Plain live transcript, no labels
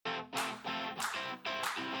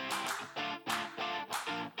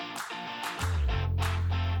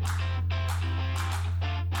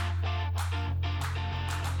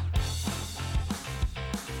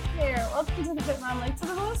there. Welcome to the Fit Mom Life to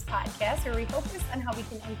the Fullest podcast, where we focus on how we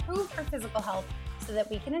can improve our physical health so that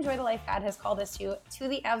we can enjoy the life God has called us to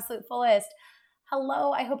the absolute fullest.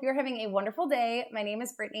 Hello, I hope you're having a wonderful day. My name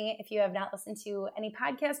is Brittany. If you have not listened to any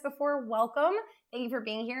podcasts before, welcome. Thank you for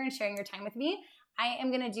being here and sharing your time with me. I am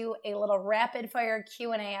going to do a little rapid fire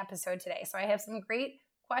Q&A episode today. So I have some great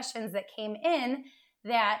questions that came in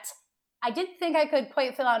that I didn't think I could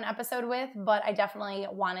quite fill out an episode with, but I definitely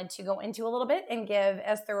wanted to go into a little bit and give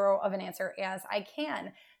as thorough of an answer as I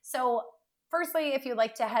can. So firstly, if you'd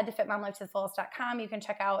like to head to fitmomlifetothefullest.com, you can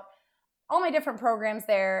check out all my different programs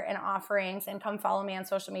there and offerings, and come follow me on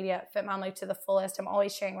social media, Fit Mom Life to the Fullest. I'm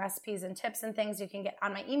always sharing recipes and tips and things you can get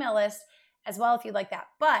on my email list as well if you'd like that.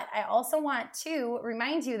 But I also want to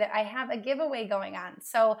remind you that I have a giveaway going on.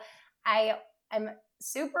 So I am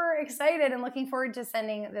super excited and looking forward to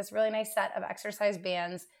sending this really nice set of exercise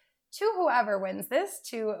bands to whoever wins this,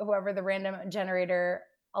 to whoever the random generator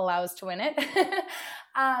allows to win it.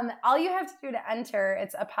 All you have to do to enter,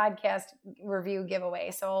 it's a podcast review giveaway.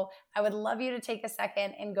 So I would love you to take a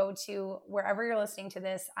second and go to wherever you're listening to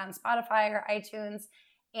this on Spotify or iTunes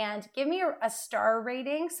and give me a star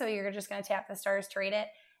rating. So you're just going to tap the stars to rate it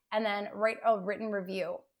and then write a written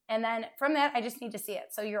review. And then from that, I just need to see it.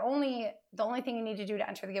 So the only thing you need to do to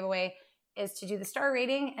enter the giveaway is to do the star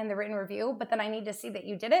rating and the written review, but then I need to see that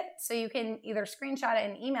you did it. So you can either screenshot it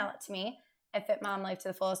and email it to me at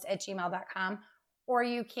fitmomlifetothefullest@gmail.com, or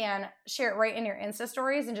you can share it right in your Insta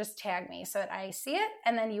stories and just tag me so that I see it,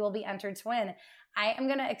 and then you will be entered to win. I am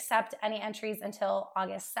going to accept any entries until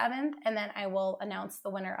August 7th, and then I will announce the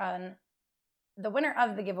winner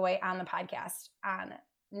of the giveaway on the podcast on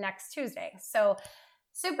next Tuesday. So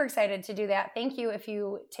super excited to do that. Thank you if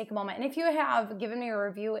you take a moment. And if you have given me a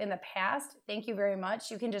review in the past, thank you very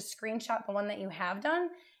much. You can just screenshot the one that you have done,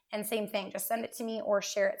 and same thing, just send it to me or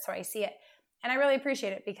share it so I see it. And I really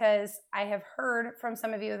appreciate it because I have heard from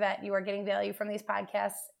some of you that you are getting value from these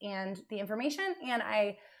podcasts and the information, and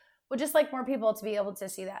I would just like more people to be able to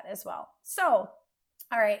see that as well. So,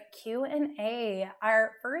 all right, Q&A.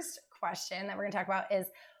 Our first question that we're going to talk about is,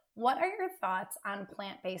 what are your thoughts on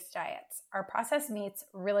plant-based diets? Are processed meats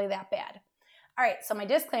really that bad? All right, so my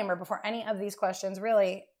disclaimer before any of these questions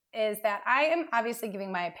really is that I am obviously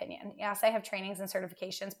giving my opinion. Yes, I have trainings and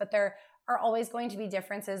certifications, but there are always going to be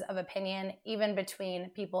differences of opinion, even between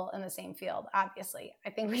people in the same field, obviously. I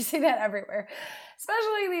think we see that everywhere,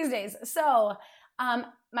 especially these days. So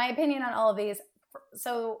my opinion on all of these.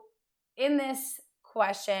 So in this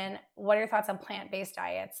question, what are your thoughts on plant-based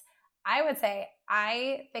diets? I would say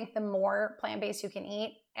I think the more plant-based you can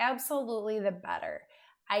eat, absolutely the better.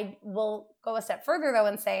 I will go a step further, though,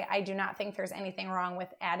 and say I do not think there's anything wrong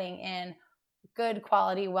with adding in good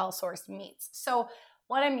quality, well-sourced meats. So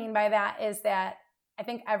what I mean by that is that I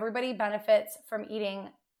think everybody benefits from eating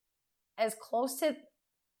as close to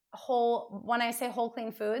whole, when I say whole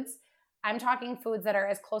clean foods, I'm talking foods that are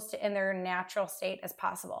as close to in their natural state as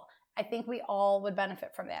possible. I think we all would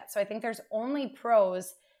benefit from that. So I think there's only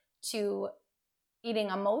pros to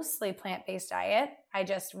eating a mostly plant-based diet. I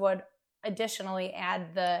just would additionally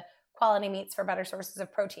add the quality meats for better sources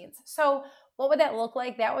of proteins. So what would that look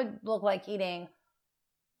like? That would look like eating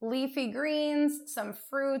leafy greens, some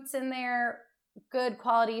fruits in there, good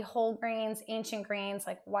quality whole grains, ancient grains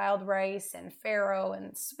like wild rice and farro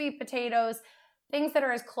and sweet potatoes, things that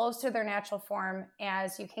are as close to their natural form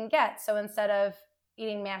as you can get. So instead of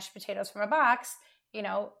eating mashed potatoes from a box,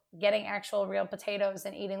 getting actual real potatoes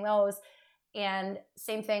and eating those. And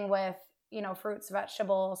same thing with, fruits,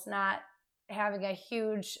 vegetables, not having a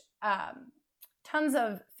huge, tons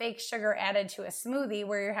of fake sugar added to a smoothie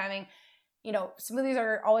where you're having, smoothies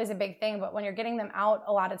are always a big thing, but when you're getting them out,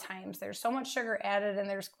 a lot of times there's so much sugar added and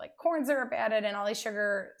there's like corn syrup added and all these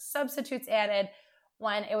sugar substitutes added,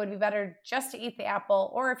 when it would be better just to eat the apple,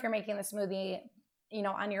 or if you're making the smoothie,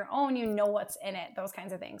 on your own, what's in it, those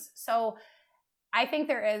kinds of things. So I think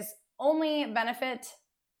there is only benefit,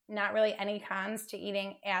 not really any cons, to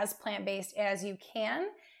eating as plant-based as you can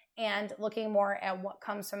and looking more at what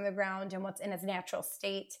comes from the ground and what's in its natural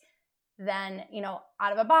state than,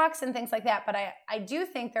 out of a box and things like that. But I do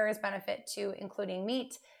think there is benefit to including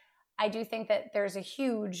meat. I do think that there's a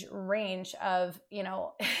huge range of, you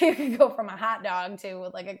can go from a hot dog to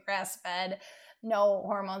like a grass-fed, no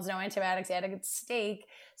hormones, no antibiotics added steak.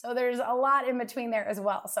 So there's a lot in between there as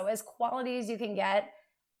well. So as quality as you can get,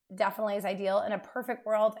 definitely is ideal. In a perfect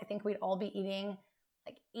world, I think we'd all be eating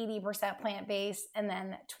like 80% plant-based and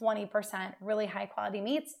then 20% really high quality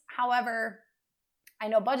meats. However, I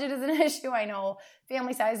know budget is an issue. I know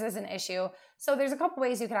family size is an issue. So there's a couple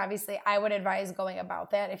ways you can I would advise going about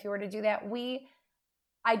that. If you were to do that, we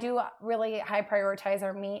I do really high prioritize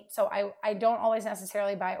our meat. So I don't always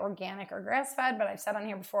necessarily buy organic or grass-fed, but I've said on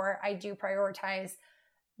here before, I do prioritize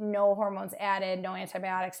no hormones added, no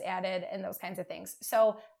antibiotics added, and those kinds of things.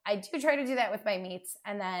 So I do try to do that with my meats.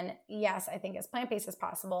 And then, yes, I think as plant-based as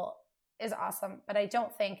possible is awesome, but I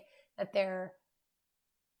don't think that there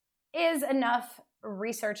is enough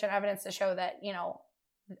research and evidence to show that,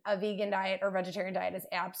 a vegan diet or vegetarian diet is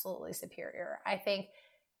absolutely superior. I think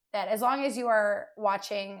that as long as you are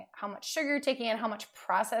watching how much sugar you're taking in, how much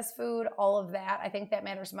processed food, all of that, I think that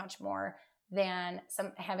matters much more than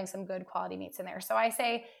having some good quality meats in there. So I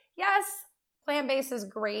say, yes, plant-based is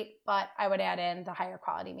great, but I would add in the higher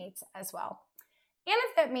quality meats as well. And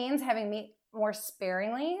if that means having meat more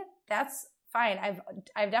sparingly, that's fine.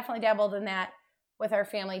 I've definitely dabbled in that with our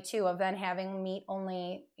family too, of then having meat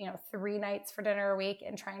only, 3 nights for dinner a week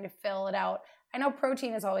and trying to fill it out. I know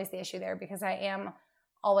protein is always the issue there because I am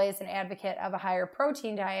always an advocate of a higher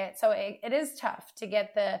protein diet. So it is tough to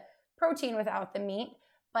get the protein without the meat.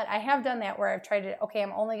 But I have done that where I've tried to,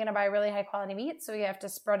 I'm only going to buy really high quality meat. So you have to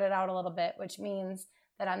spread it out a little bit, which means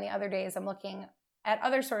that on the other days, I'm looking at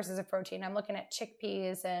other sources of protein. I'm looking at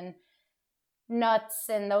chickpeas and nuts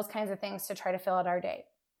and those kinds of things to try to fill out our day.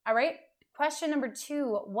 All right. Question number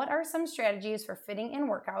 2, what are some strategies for fitting in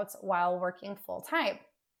workouts while working full time?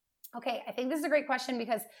 Okay. I think this is a great question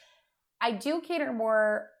because I do cater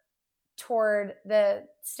more toward the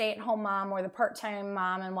stay-at-home mom or the part-time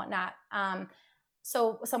mom and whatnot.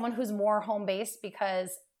 So someone who's more home-based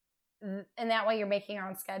because in that way you're making your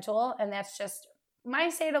own schedule, and that's just my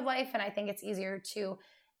state of life, and I think it's easier to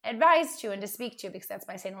advise to and to speak to because that's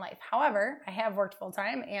my state of life. However, I have worked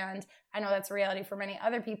full-time, and I know that's a reality for many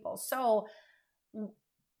other people. So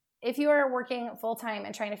if you are working full-time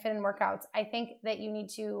and trying to fit in workouts, I think that you need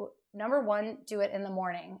to, number 1, do it in the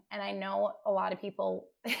morning. And I know a lot of people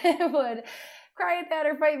would cry at that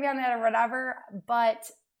or fight me on that or whatever, but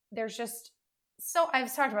there's just, so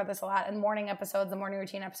I've talked about this a lot in morning episodes, the morning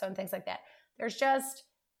routine episode and things like that. There's just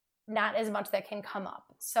not as much that can come up.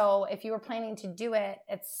 So if you were planning to do it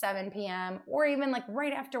at 7 p.m. or even like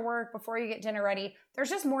right after work before you get dinner ready, there's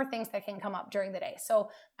just more things that can come up during the day. So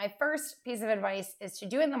my first piece of advice is to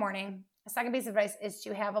do it in the morning. The second piece of advice is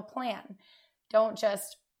to have a plan. Don't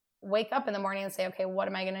just wake up in the morning and say, okay, what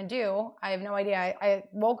am I going to do? I have no idea. I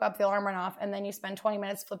woke up, the alarm went off, and then you spend 20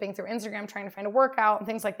 minutes flipping through Instagram trying to find a workout and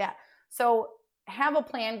things like that. So have a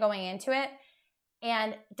plan going into it.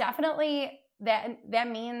 And definitely that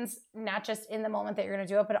means not just in the moment that you're going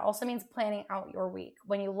to do it, but it also means planning out your week.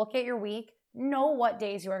 When you look at your week, know what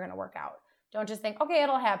days you are going to work out. Don't just think, okay,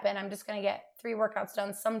 it'll happen. I'm just going to get 3 workouts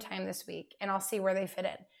done sometime this week and I'll see where they fit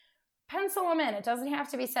in. Pencil them in. It doesn't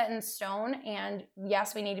have to be set in stone. And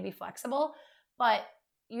yes, we need to be flexible, but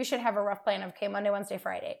you should have a rough plan of, okay, Monday, Wednesday,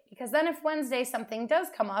 Friday. Because then if Wednesday something does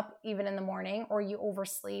come up, even in the morning, or you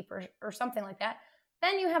oversleep or something like that,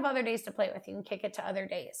 then you have other days to play with. You can kick it to other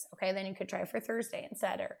days. Okay, then you could try for Thursday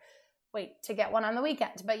instead, or wait to get one on the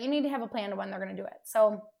weekend. But you need to have a plan of when they're going to do it.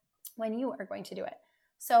 So when you are going to do it.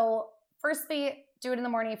 So firstly, do it in the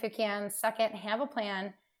morning if you can. Second, have a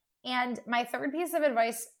plan. And my third piece of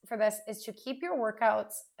advice for this is to keep your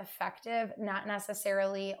workouts effective, not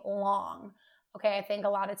necessarily long. Okay, I think a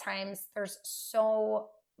lot of times there's so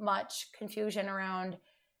much confusion around,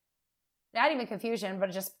 not even confusion, but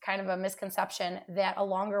just kind of a misconception that a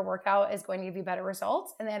longer workout is going to give you better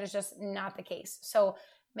results. And that is just not the case. So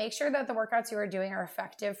make sure that the workouts you are doing are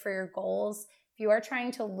effective for your goals. If you are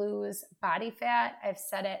trying to lose body fat, I've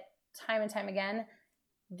said it time and time again,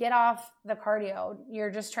 get off the cardio. You're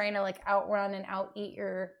just trying to outrun and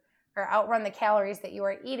outrun the calories that you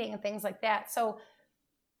are eating and things like that. So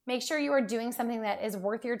make sure you are doing something that is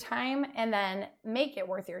worth your time and then make it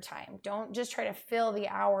worth your time. Don't just try to fill the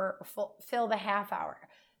hour, fill the half hour.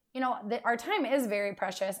 Our time is very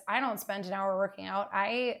precious. I don't spend an hour working out.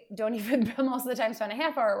 I don't even most of the time spend a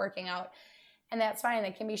half hour working out. And that's fine.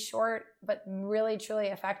 It can be short, but really, truly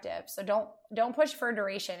effective. So don't push for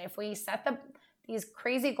duration. If we set these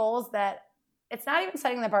crazy goals that it's not even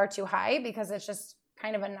setting the bar too high because it's just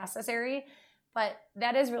kind of unnecessary. But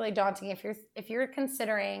that is really daunting if you're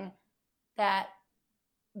considering that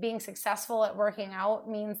being successful at working out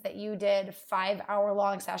means that you did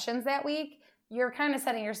 5-hour-long sessions that week. You're kind of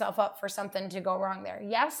setting yourself up for something to go wrong there.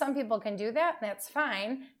 Yes, some people can do that, and that's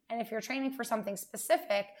fine. And if you're training for something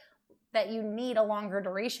specific that you need a longer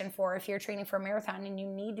duration for, if you're training for a marathon and you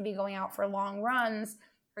need to be going out for long runs,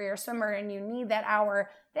 or you're a swimmer and you need that hour,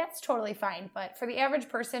 that's totally fine. But for the average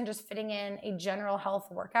person just fitting in a general health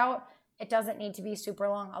workout, it doesn't need to be super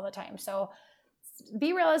long all the time. So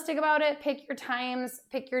be realistic about it. Pick your times,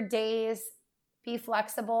 pick your days, be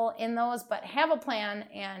flexible in those, but have a plan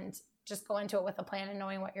and just go into it with a plan and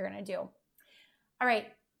knowing what you're going to do. All right.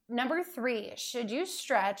 Number 3, should you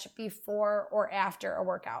stretch before or after a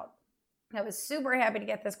workout? I was super happy to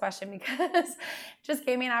get this question because it just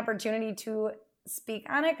gave me an opportunity to speak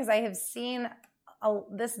on it because I have seen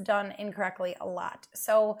this done incorrectly a lot.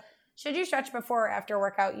 So should you stretch before or after a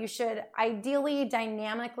workout? You should ideally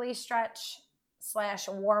dynamically stretch /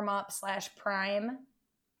 warm up / prime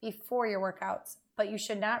before your workouts, but you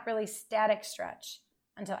should not really static stretch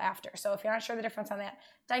until after. So if you're not sure the difference on that,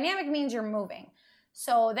 dynamic means you're moving.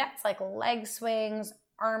 So that's like leg swings,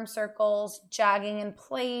 arm circles, jogging in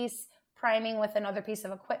place, priming with another piece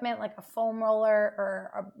of equipment like a foam roller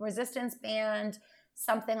or a resistance band,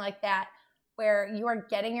 something like that, where you are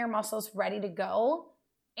getting your muscles ready to go.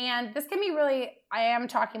 And this can be really, I am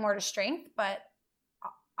talking more to strength, but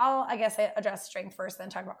I guess I address strength first, then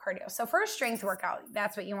talk about cardio. So for a strength workout,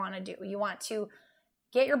 that's what you want to do. You want to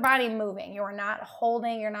get your body moving. You are not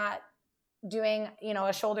holding, you're not doing,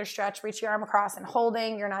 a shoulder stretch, reach your arm across and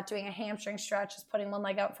holding. You're not doing a hamstring stretch, just putting one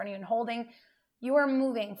leg out in front of you and holding. You are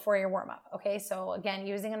moving for your warm-up, okay? So again,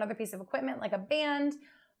 using another piece of equipment like a band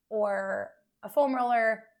or a foam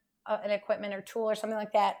roller, an equipment or tool or something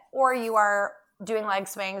like that, or you are doing leg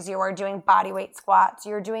swings, you are doing body weight squats,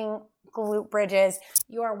 you're doing glute bridges,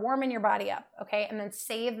 you are warming your body up, okay? And then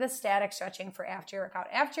save the static stretching for after your workout.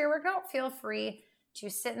 After your workout, feel free to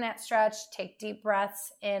sit in that stretch, take deep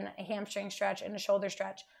breaths in a hamstring stretch and a shoulder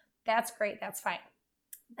stretch. That's great, that's fine.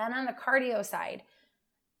 Then on the cardio side,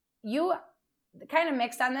 you kind of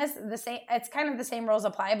mixed on this, it's kind of the same rules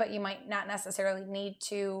apply, but you might not necessarily need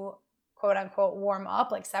to quote unquote warm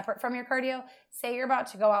up, like separate from your cardio. Say you're about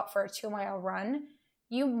to go out for a 2-mile run.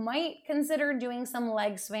 You might consider doing some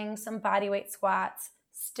leg swings, some body weight squats,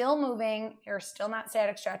 still moving, you're still not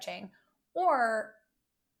static stretching, or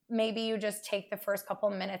maybe you just take the first couple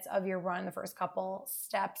minutes of your run, the first couple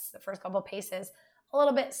steps, the first couple paces a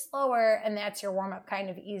little bit slower, and that's your warm-up kind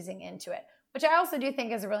of easing into it, which I also do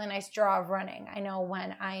think is a really nice draw of running. I know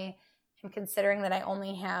when I am considering that I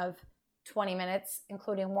only have 20 minutes,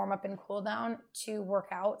 including warm-up and cool down, to work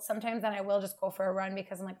out, sometimes then I will just go for a run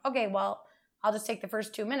because I'm like, okay, well, I'll just take the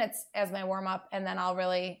first 2 minutes as my warm-up, and then I'll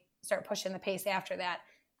really start pushing the pace after that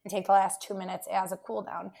and take the last 2 minutes as a cool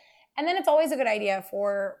down. And then it's always a good idea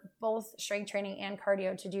for both strength training and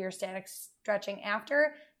cardio to do your static stretching after.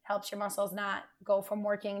 It helps your muscles not go from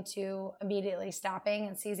working to immediately stopping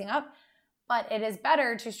and seizing up. But it is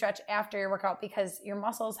better to stretch after your workout because your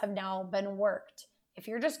muscles have now been worked. If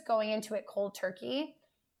you're just going into it cold turkey,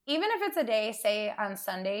 even if it's a day, say on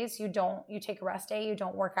Sundays, you take a rest day, you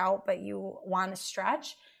don't work out, but you want to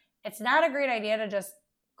stretch, it's not a great idea to just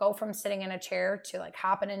go from sitting in a chair to like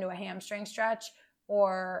hopping into a hamstring stretch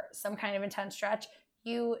or some kind of intense stretch.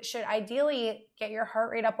 You should ideally get your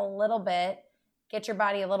heart rate up a little bit, get your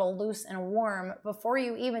body a little loose and warm before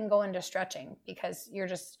you even go into stretching, because you're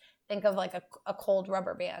just, think of like a cold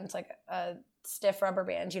rubber band, like a stiff rubber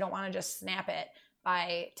band. You don't want to just snap it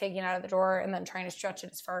by taking it out of the drawer and then trying to stretch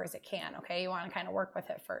it as far as it can, okay? You want to kind of work with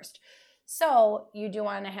it first. So you do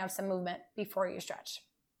want to have some movement before you stretch.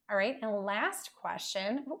 All right, and last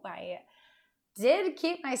question. I did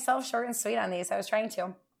keep myself short and sweet on these. I was trying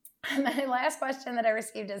to. My last question that I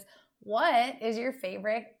received is, what is your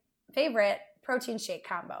favorite protein shake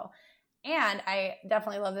combo? And I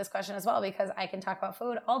definitely love this question as well because I can talk about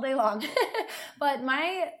food all day long. But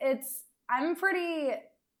I'm pretty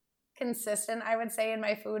consistent, I would say, in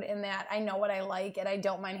my food in that I know what I like and I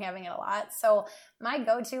don't mind having it a lot. So my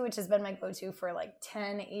go-to, which has been my go-to for like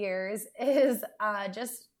 10 years, is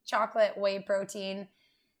just chocolate whey protein.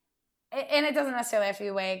 And it doesn't necessarily have to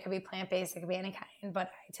be whey. It could be plant-based. It could be any kind. But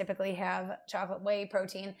I typically have chocolate whey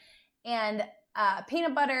protein and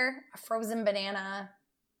peanut butter, a frozen banana,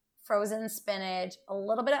 frozen spinach, a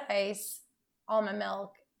little bit of ice, almond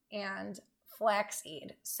milk, and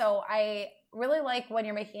flaxseed. So I really like when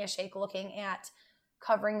you're making a shake looking at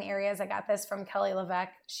covering the areas. I got this from Kelly LeVeque.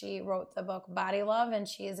 She wrote the book Body Love, and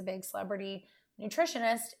she is a big celebrity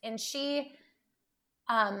nutritionist. And she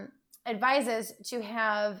advises to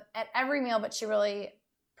have at every meal, but she really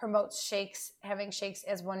promotes having shakes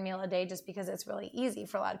as one meal a day just because it's really easy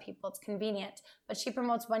for a lot of people. It's convenient. But she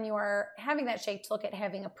promotes when you are having that shake to look at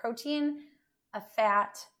having a protein, a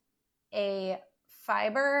fat, a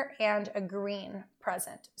fiber, and a green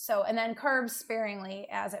present. So, and then carbs sparingly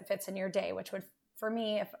as it fits in your day, which would, for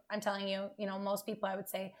me, if I'm telling you, most people, I would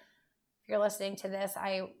say, if you're listening to this,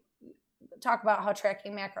 I talk about how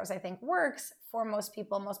tracking macros, I think, works for most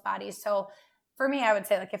people, most bodies. So for me, I would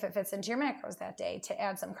say, like, if it fits into your macros that day, to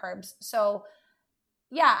add some carbs. So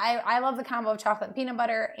I love the combo of chocolate and peanut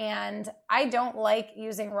butter, and I don't like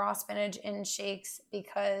using raw spinach in shakes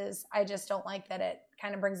because I just don't like that it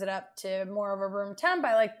kind of brings it up to more of a room temp.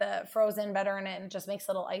 I like the frozen better in it, and it just makes it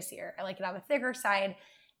a little icier. I like it on the thicker side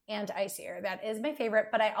and icier. That is my favorite,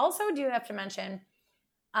 but I also do have to mention,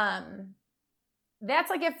 that's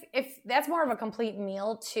like if that's more of a complete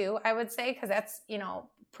meal too, I would say, because that's,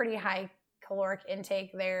 pretty high caloric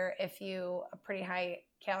intake there, if you a pretty high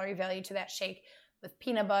calorie value to that shake with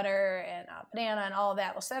peanut butter and a banana and all of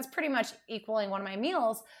that. So that's pretty much equaling one of my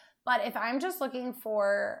meals. But if I'm just looking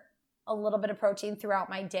for a little bit of protein throughout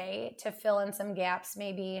my day to fill in some gaps,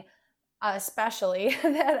 maybe especially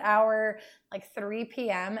that hour, like 3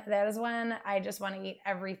 p.m., that is when I just want to eat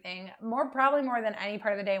everything. Probably more than any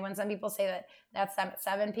part of the day. When some people say that that's them at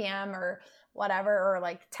 7 p.m. or whatever, or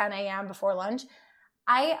like 10 a.m. before lunch.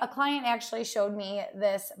 A client actually showed me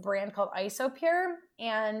this brand called Isopure,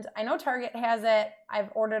 and I know Target has it. I've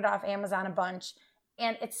ordered it off Amazon a bunch,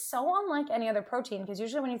 and it's so unlike any other protein, because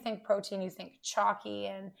usually when you think protein, you think chalky,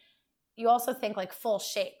 and you also think like full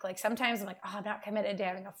shake. Like sometimes I'm like, I'm not committed to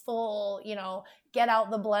having a full, get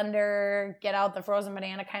out the blender, get out the frozen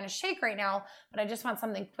banana kind of shake right now, but I just want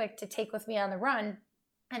something quick to take with me on the run.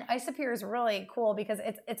 And Isopure is really cool because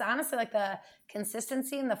it's honestly like the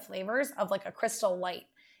consistency and the flavors of like a Crystal Light.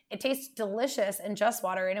 It tastes delicious in just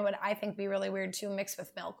water, and it would, I think, be really weird to mix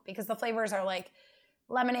with milk because the flavors are like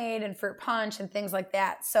lemonade and fruit punch and things like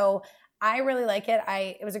that. So I really like it.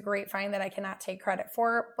 It was a great find that I cannot take credit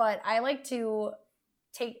for, but I like to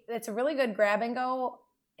it's a really good grab and go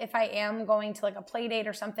if I am going to like a play date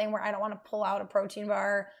or something where I don't want to pull out a protein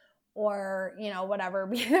bar or, whatever,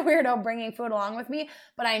 be the weirdo bringing food along with me,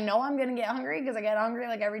 but I know I'm going to get hungry because I get hungry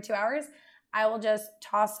like every 2 hours. I will just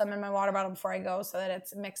toss some in my water bottle before I go so that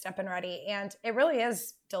it's mixed up and ready. And it really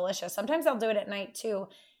is delicious. Sometimes I'll do it at night too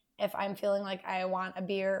if I'm feeling like I want a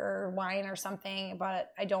beer or wine or something,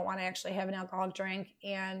 but I don't want to actually have an alcoholic drink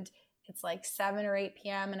and it's like 7 or 8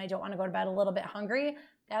 p.m. and I don't want to go to bed a little bit hungry.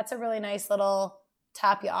 That's a really nice little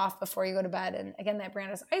top you off before you go to bed. And again, that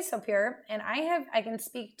brand is Isopure. And I can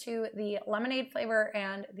speak to the lemonade flavor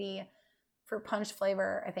and the fruit punch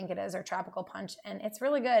flavor, I think it is, or tropical punch. And it's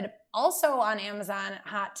really good. Also on Amazon,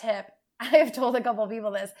 hot tip, I have told a couple of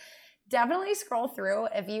people this, definitely scroll through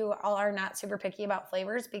if you all are not super picky about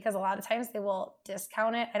flavors, because a lot of times they will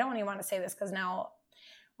discount it. I don't even want to say this because now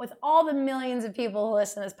with all the millions of people who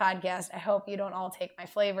listen to this podcast, I hope you don't all take my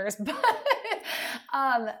flavors, but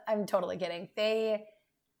I'm totally kidding.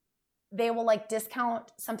 They will like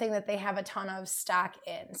discount something that they have a ton of stock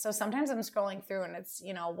in. So sometimes I'm scrolling through and it's,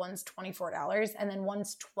 one's $24 and then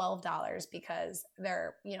one's $12 because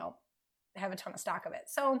they're, have a ton of stock of it.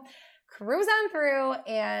 So cruise on through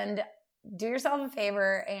and do yourself a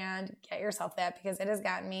favor and get yourself that, because it has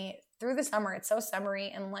gotten me through the summer. It's so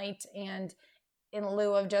summery and light and in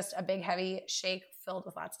lieu of just a big heavy shake filled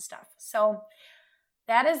with lots of stuff. So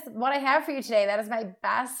that is what I have for you today. That is my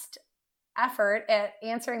best effort at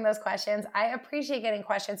answering those questions. I appreciate getting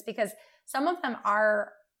questions because some of them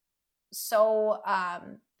are so,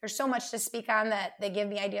 there's so much to speak on that they give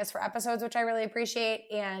me ideas for episodes, which I really appreciate.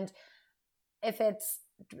 And if it's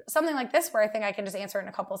something like this where I think I can just answer it in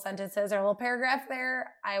a couple sentences or a little paragraph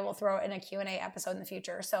there, I will throw it in a Q&A episode in the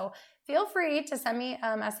future. So feel free to send me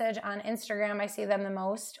a message on Instagram. I see them the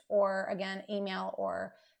most, or again, email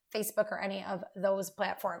or Facebook or any of those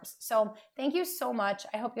platforms. So thank you so much.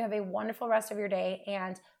 I hope you have a wonderful rest of your day,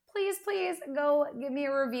 and please go give me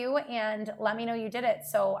a review and let me know you did it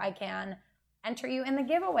so I can enter you in the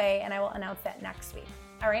giveaway, and I will announce that next week.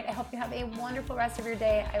 All right. I hope you have a wonderful rest of your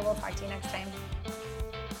day. I will talk to you next time.